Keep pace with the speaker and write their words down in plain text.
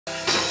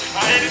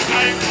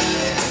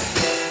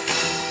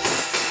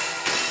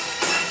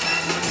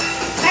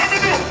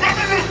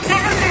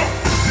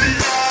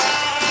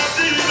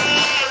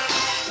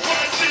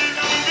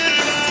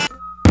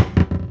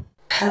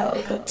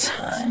Pelpa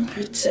time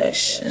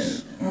protection.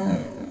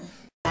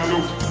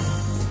 Look,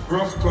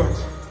 rough cut.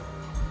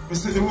 I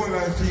see the whole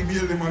life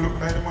female, them look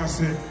like them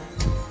say.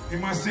 He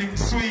must sing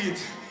sweet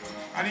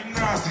and him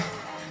nasty.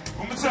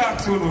 I'm gonna talk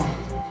to them.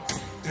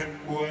 Them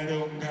boy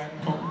don't got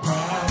no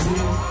body.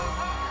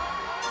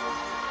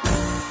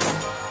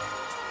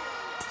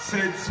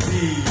 Set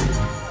speed,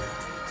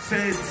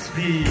 set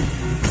speed,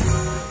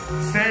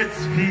 set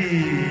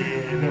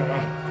speed.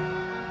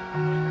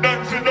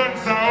 Dance,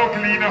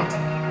 ugly now.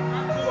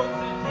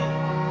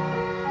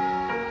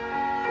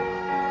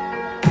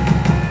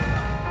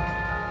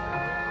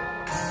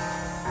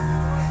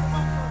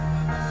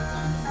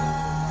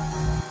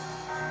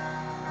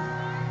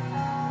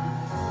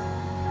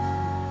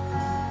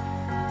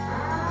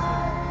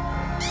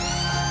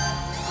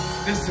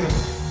 Listen,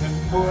 them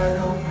boy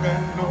don't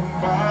got no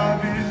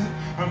Barbies.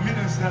 I'm in a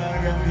star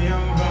and me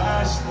and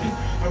Vashti.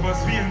 I was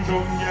being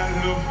dumb, girl,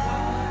 love.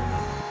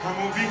 I'm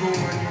a big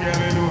woman, girl,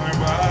 I know her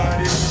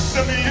body. So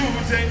me you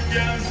take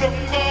girl some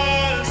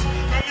balls.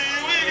 And me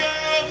we got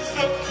up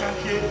some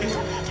cocky.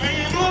 And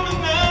you know me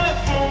not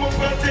for my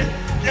party.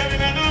 Girl,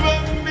 in a new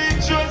back, big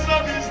shots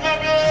of his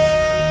love.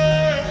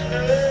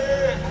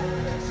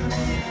 So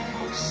me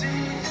fuck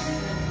shit.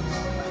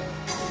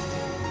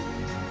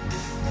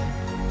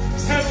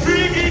 So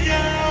freaky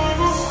girl.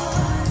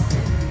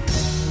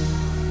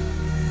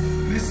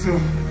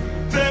 Listen,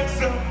 take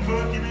some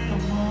fucking in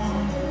your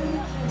mom.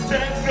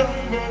 Take some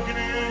fucking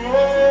in your mom.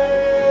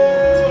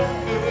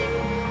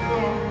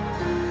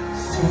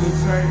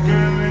 Suicide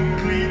girl and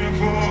clean it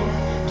for.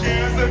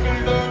 Can't second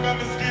dog, I'm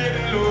scared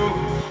of love.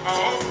 A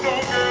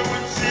uptown girl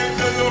when she ain't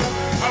the love.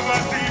 Have I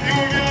seen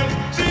you girl?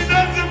 She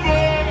dancing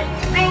for.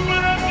 Come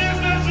on and face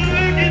that she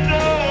lick it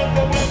up.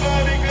 But my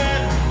body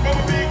girl,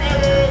 come big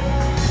girl.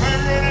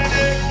 I'm running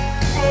it,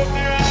 fuck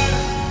me all.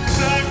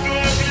 Time to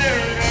appear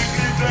and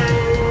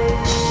glitter.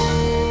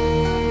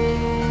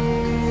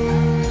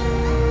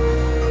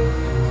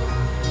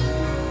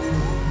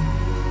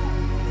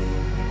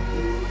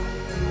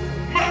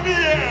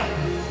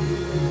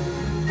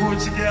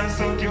 She gets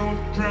so cute,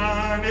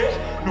 cranny.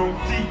 No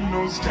teeth,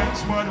 no scratch,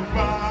 but a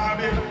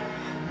Barbie.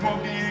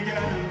 Mommy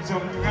girl,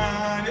 some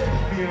candy.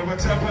 Me have a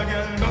chopper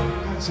girl, don't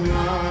catch you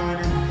on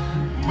it.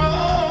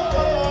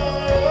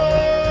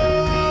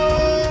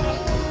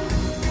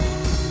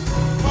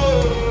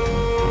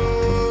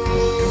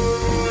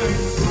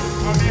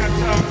 Mommy, I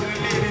talk to the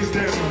ladies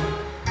there.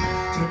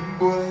 Them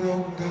boy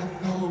don't got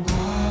no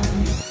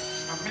Barbie.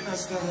 I'm in a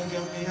star,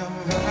 girl, me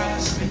have a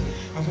Ashley.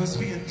 I was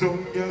being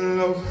dumb, girl,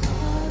 love.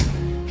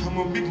 I'm a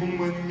big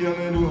woman, girl, I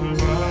know her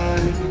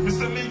body. Me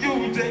say me you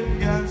take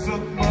girl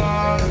some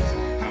balls.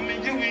 And me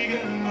you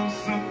girl know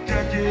some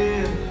cocky. I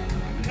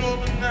know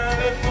me not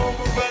left for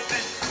my body.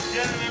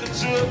 Girl, I the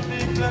truth, me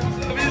plans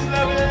of his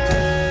love.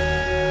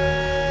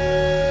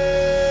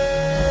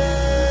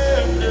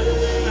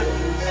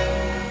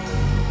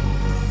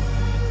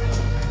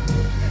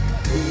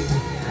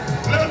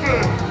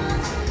 Level.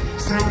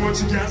 Say what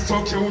you can so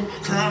cute,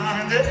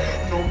 crying.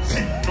 No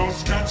teeth, no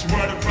scratch,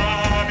 what a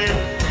body.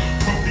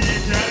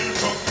 Girl,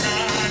 come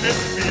on it.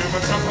 Me have a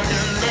top of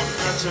girl, love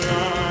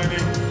natural.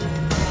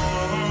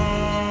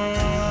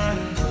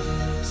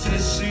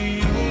 Says she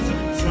was a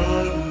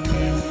ton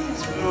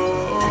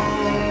explode.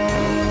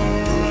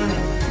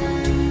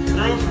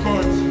 Rough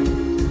cut,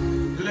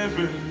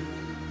 level.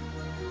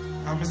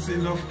 I'm a say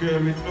love girl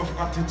with enough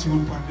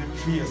attitude on them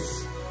face.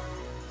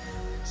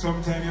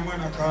 Sometimes your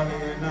man a call you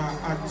and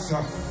not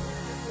answer.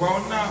 Well,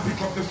 now pick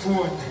up the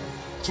phone.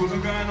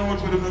 Children going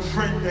out with a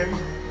friend them.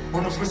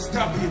 One of us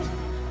stop it.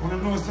 Wanna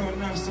know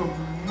someone have some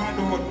mad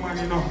out man,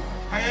 you know.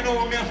 And you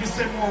know me have to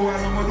send more while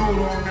I'm gonna do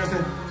wrong. I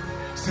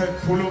said,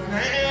 pull up my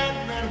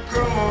hand and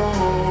go.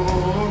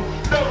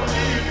 Don't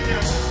leave me.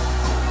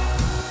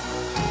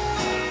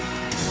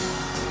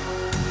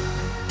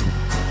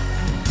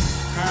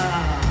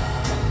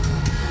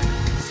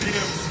 See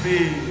them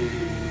speed.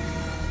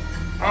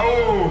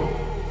 Oh,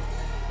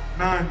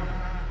 none.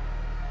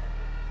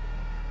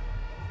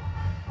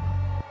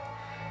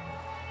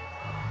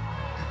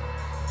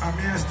 I'm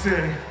here to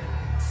stay.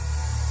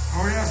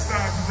 And we are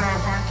starting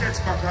off and catch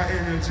back our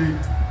energy.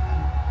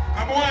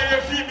 And why you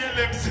female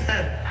them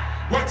say,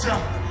 watch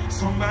out,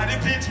 somebody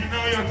teach me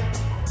now yet.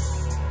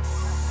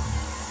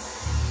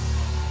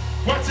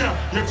 Watch out,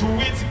 you're too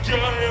insecure,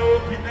 you're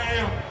open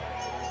now.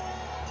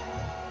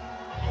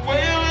 What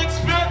you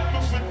expect me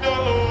for do?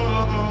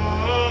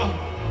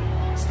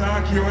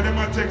 Starky, what them a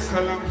take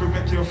so long to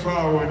make you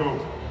forward up.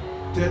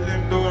 Tell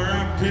them don't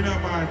ramp in a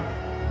man.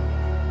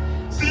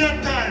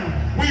 Same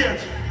time,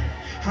 wait.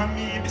 I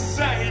me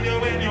beside you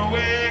when you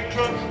wake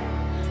up.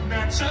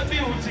 Natural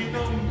beauty,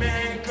 no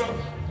makeup.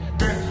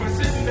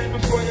 Breakfast in bed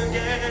before you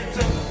get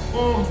up.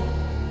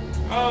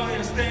 Oh,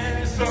 you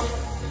stand so.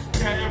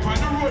 Carry up on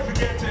the road to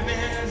get your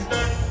nails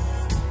done.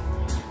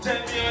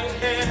 Tell me how the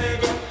hair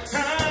go.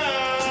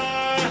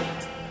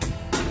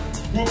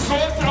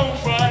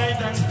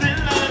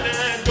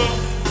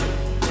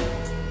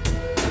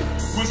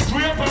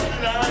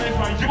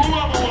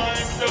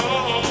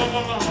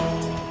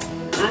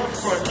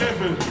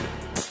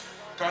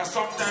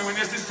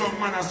 they see some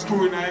man a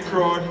screw in a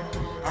crowd,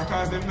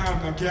 because them now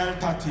have no girl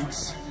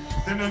tactics.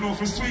 Them don't know if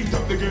you sweet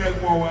up the girl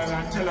more while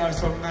and tell her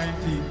some nice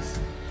things.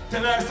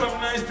 Tell her some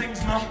nice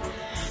things now.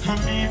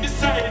 And me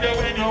beside her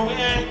when you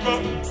wake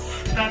up.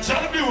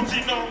 Natural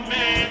beauty, no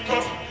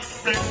makeup.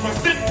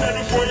 Breakfast in bed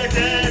before you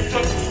get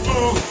up.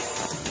 Oh,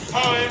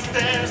 how is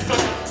this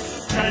up?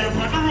 Carry up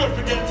on the road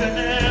to get your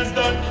nails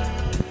done.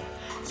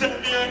 Tell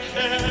me I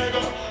can't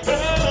go.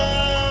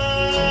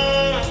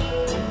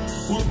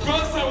 We'll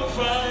cross our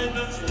fight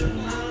and still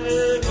not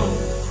let go.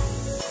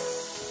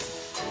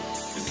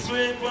 It's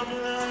sweet for me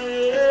now,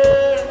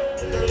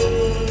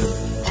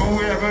 and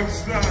we have a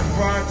start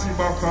party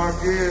back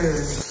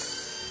again.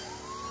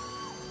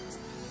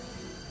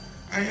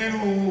 And you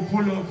know who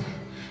pull up.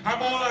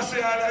 I'm always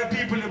say all the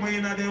people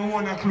in their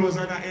own clothes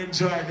and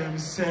enjoy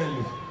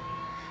themselves.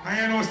 And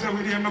you know, so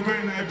with them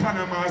going to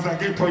Panama as a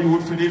ghetto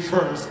youth for the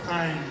first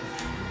time.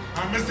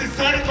 And Mr.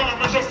 Cycle,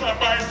 I'm just a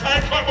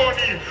bicycle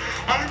bunny.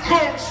 And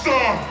come,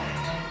 sir.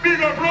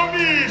 Big up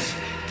Ramesh.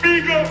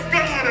 Big up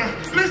God.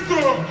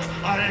 Listen.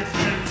 I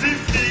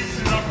expensive things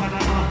in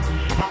Panama.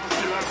 I'm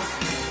still a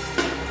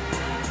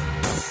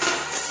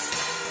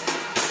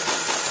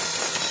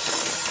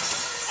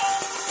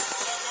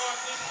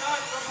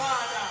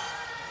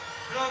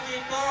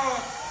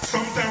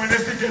sometimes when they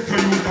see get to you,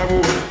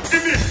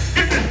 give me,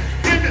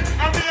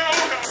 I'm here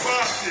on that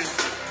party.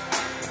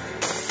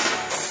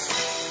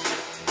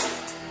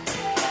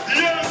 The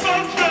yellow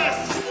sun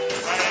fest.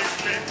 I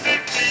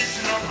expensive things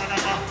in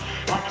Panama.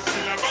 I'm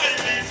still a buy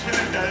these for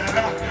the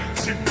dialogue.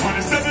 Shit on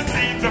the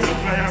 17th, just a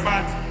flyer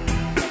back.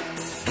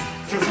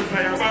 Just a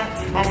flyer back.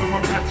 I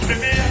will catch me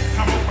here,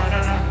 I'm a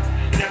banana.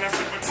 Yellow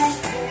super too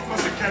smooth,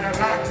 was a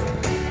Cadillac.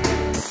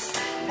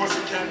 Was a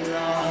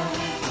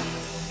Cadillac.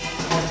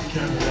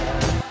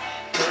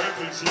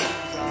 Purple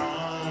jeans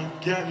on.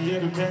 Can't hear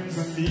the Benz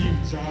and leave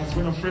jars.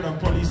 When I'm afraid of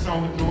police, I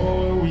don't know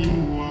where we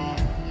are.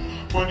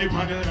 Money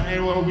on the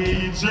line where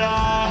we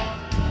jar.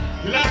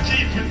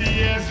 Lucky for the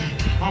years,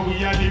 and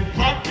we are live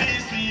for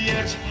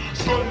PCH.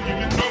 So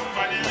living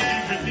nobody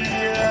live in the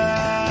air.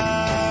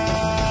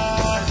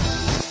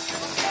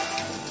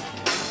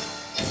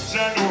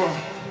 January,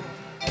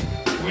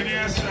 when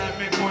you start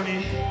make money,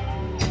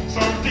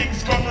 some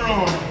things come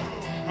wrong.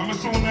 I'm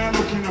soon now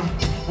looking up.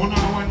 Oh no, I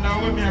wonder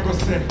what me I go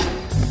say.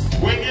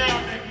 When you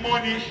make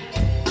money,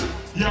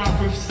 you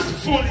have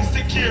fully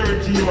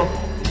security up.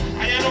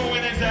 And you know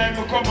when the time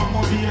will come and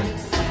money.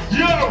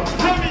 Yo,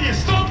 Tommy,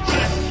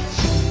 something.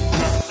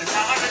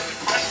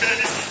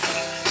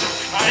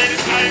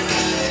 Anytime.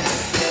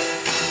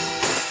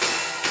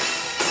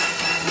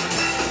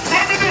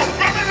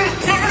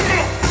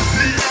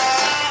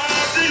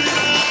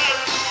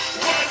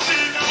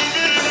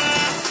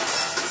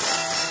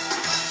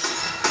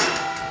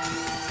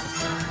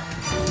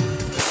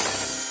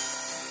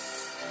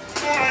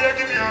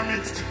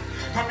 Mixed.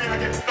 Come here, I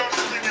get done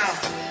singing.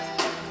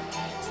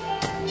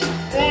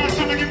 Oh,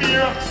 so give me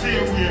your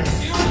same here.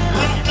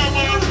 Rock the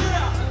man.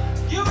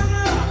 Give it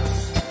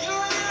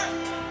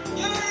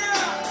here.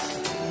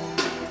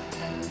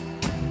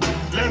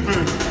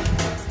 Level.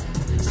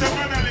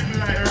 Someone a little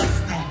like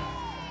Rasta.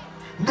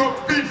 No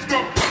beef, no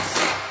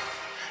pasta.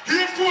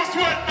 Here force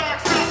white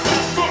dogs.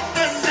 Fuck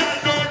them, girl,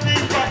 don't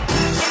need back.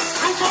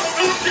 Look up,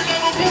 looking at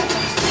my book.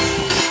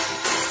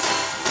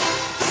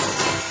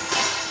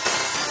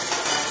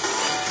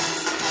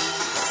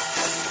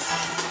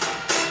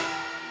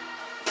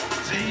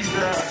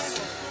 Jesus,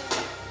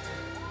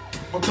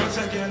 but touch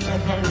again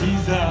like a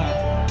visa.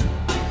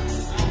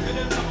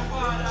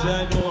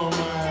 Jano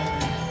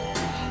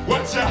man,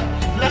 watch out,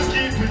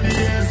 lucky for the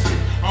years,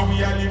 and we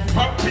are live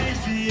for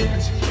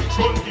PCH.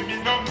 So give me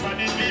number,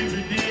 they live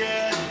in the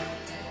end.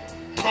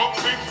 Come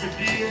quick for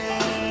the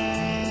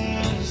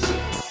years.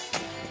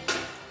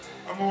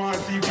 I'm gonna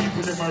see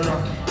people in my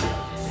rock.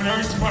 When I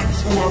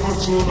response, who I go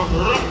to,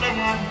 rock the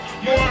man.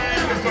 More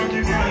endless, don't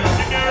give me a lot,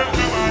 give me a rock the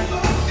man.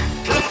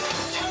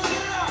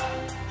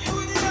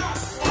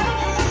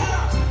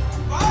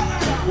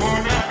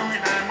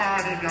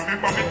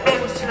 But me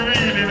don't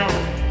scream, you know.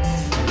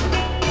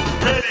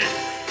 Ready?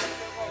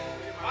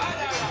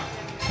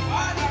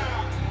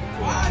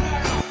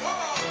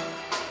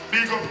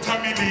 Big up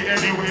Tommy Lee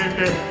anyway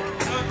there.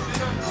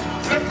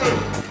 Listen.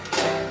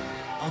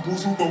 I go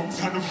to bounce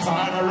and the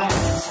father rock.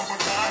 Someone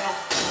got up.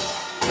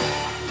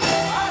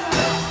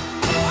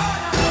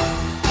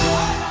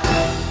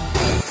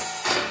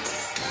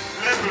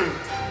 Level.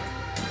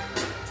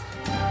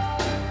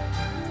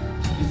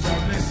 It's a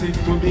blessing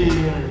to be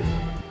here.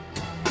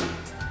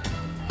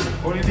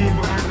 Only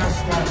people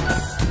understand.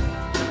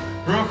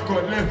 Rough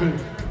cut level.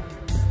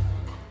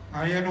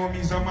 And you know me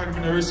as a man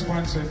with a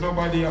response when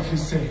nobody have to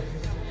say.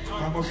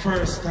 I'm a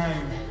first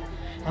time.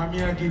 I'm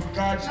here to give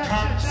God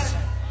thanks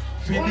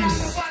for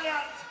this.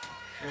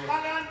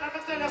 Valiant, let me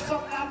tell you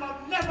something.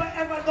 I've never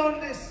ever done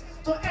this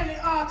to any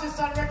artist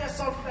at Reggae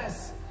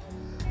Sunfest.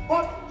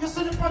 But you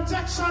see the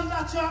projection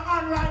that you're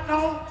on right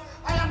now.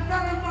 I am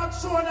very much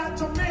sure that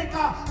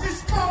Jamaica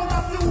is proud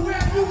of you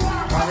where you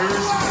are.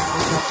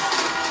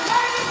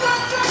 Ladies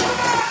and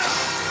gentlemen,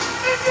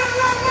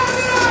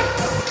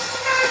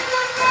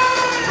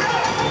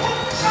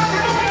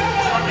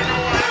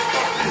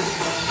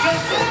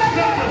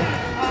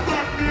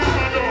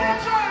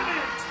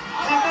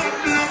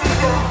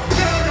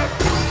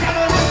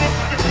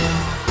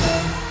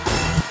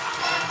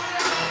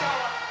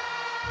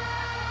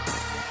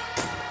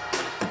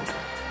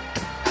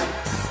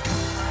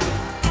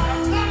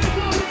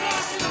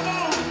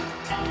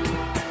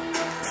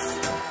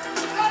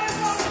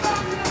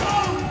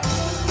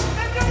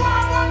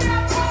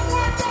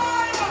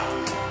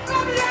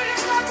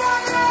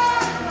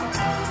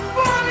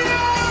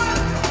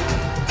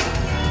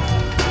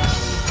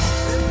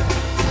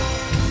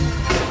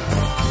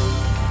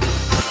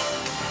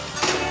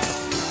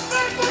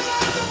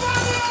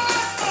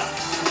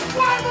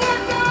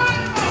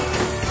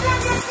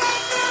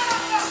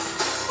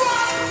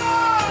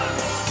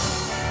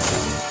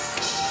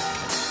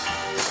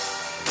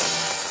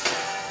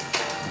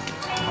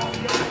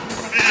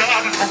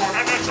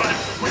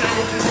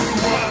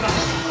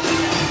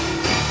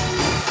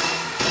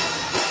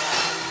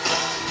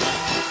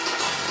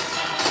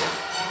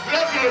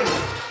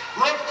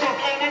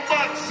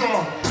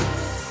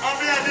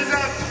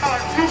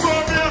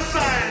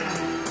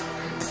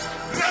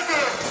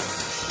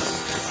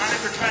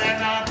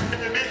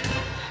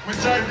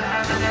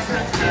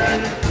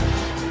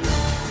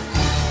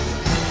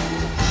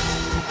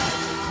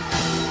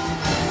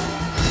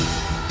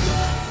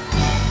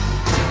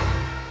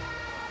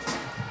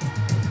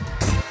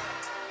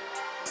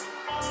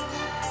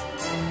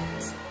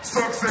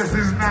 Success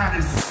is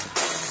nice.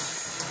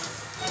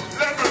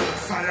 Level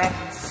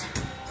science.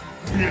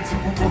 Get to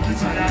Buboki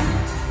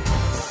science.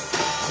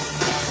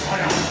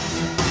 Science.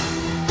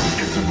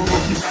 Get to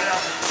Buboki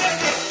science.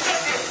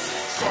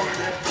 Sorry,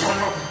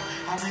 turn up.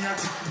 I'm here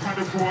to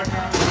the phone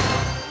now.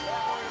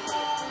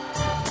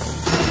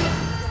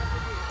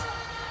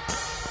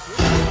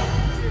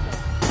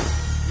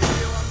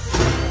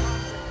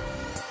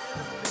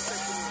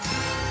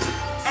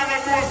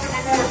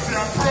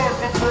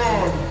 I'm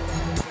proud.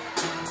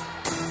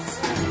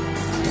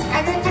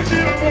 I'm out to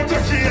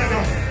kill.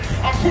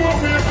 I'm 4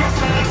 ways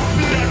faster than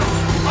speed.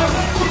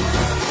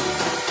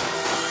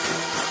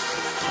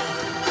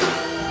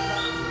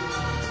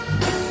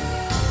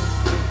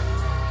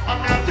 I'm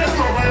gonna test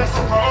over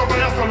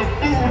your son,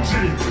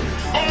 bougie.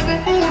 On the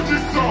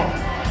bougie song.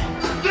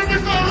 Give me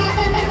some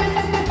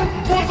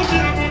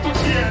want to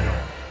kill.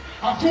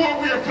 I'm 4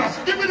 ways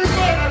faster. Give me the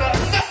sign of that.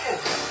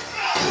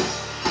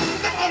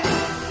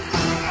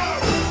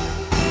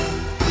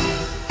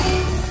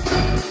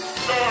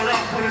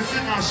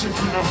 Shit, you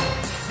know,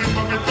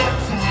 remember me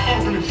dancing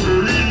ugly for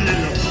real.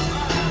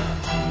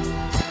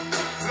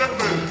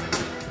 Level.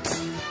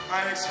 I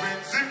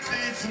expensive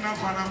beats in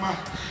Panama.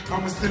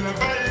 I'm still a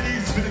buy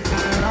these for the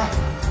camera.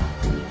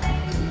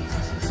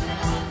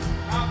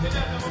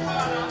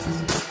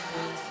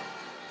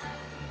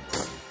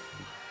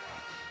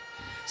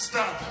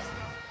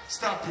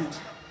 Stop it.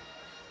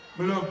 I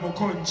love my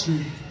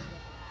country.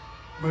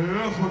 I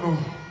love you.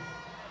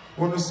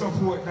 Want to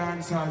support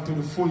dancehall to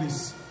the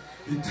fullest.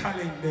 The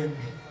talent them,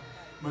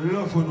 my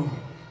love you know,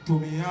 to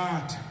me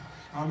heart.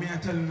 And me I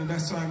tell you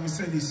that's why I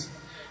say this.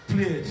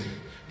 Play it.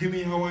 Give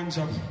me a one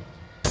job.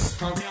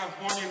 Cause we have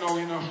money now,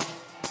 you know.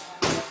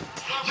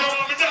 Yo,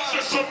 mommy, that's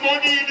just some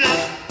money in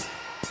it.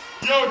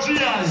 Yo,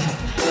 G.I.s.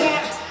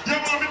 What? Yo,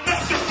 mommy,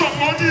 that's just some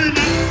money in it.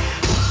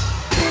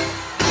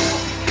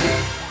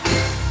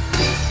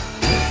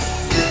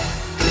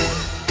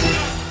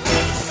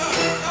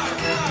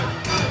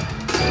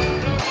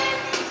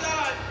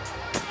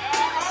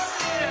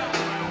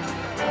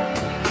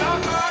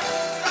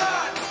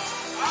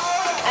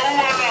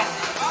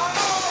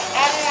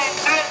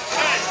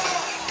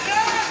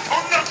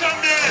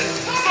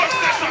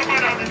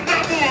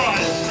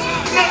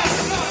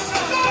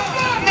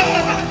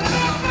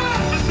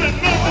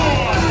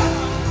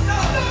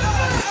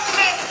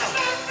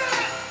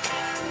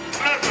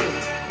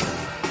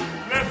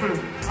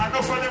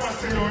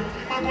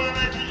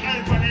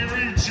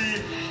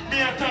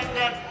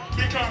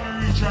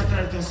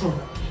 So,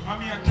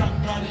 I'm here,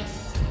 thank God.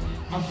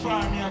 How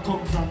far me I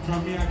come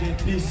from me I get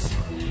this.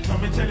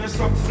 Let me tell you,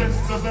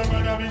 success doesn't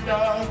matter me,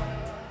 dog.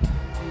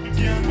 It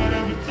can't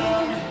matter me,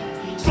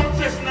 dog.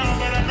 Success now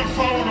better than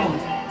found out.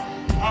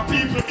 Our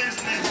people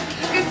business.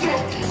 Listen,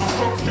 our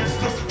success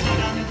doesn't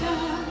matter me,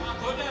 dog.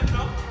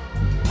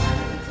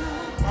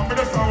 I'm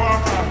just a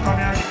walk after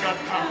me, I ain't got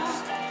thanks.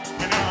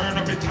 And I earn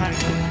up the time.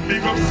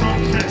 Big up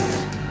success.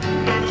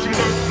 Don't you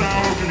look so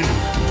ugly.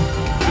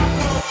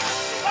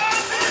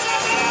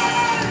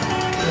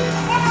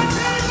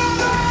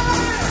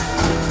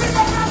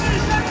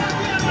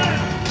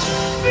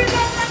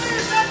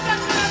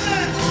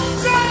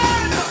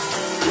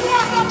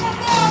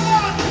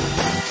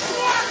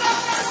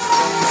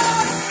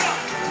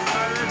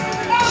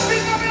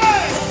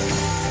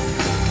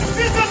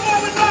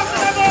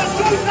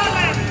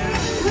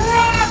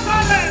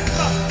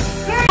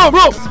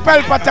 bro.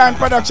 Pelpa Time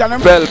Production.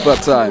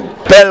 Pelpa Time.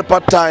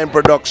 Pelpa Time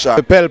Production.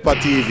 Pelpa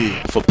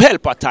TV. For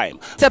Pelpa Time.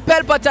 It's a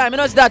Pelpa Time, you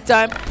know it's that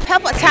time.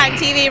 Pelpa Time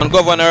TV. I'm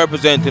governor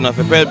representing of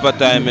a Pelpa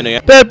Time, you know.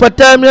 Pelpa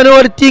Time, you know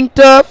what I think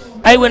tough?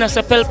 I when I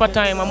say Pelpa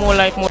Time, I'm more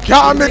like more.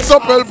 Can't mix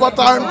up Pelpa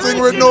Time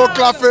thing with no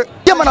coffee.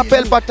 Yeah, man, a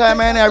Pelpa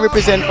Time, and I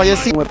represent for you.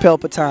 See, With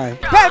Pelpa Time.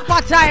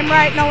 Pelpa Time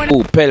right now.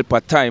 Oh,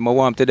 Pelpa Time, I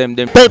want to them.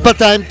 Pelpa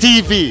Time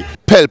TV.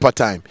 Pelpa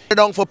Time.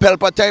 Down for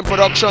Pelpa Time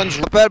Productions.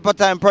 Pelpa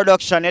Time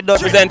Production. It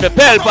does Represent for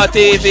Pelpa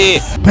TV.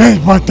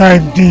 Pelpa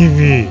Time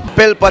TV.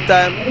 Pelpa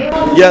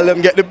Time. Yeah, let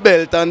me get the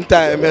belt on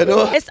time, you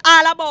know. It's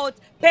all about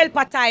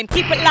Pelpa Time.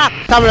 Keep it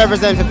locked. Come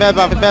represent for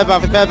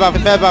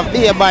Pelpa,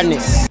 be a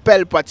badness.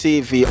 Pelpa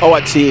TV, our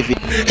TV.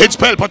 It's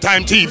Pelpa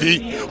Time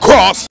TV.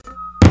 Cross.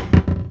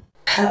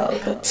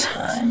 Pelpa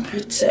Time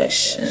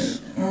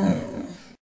Protection.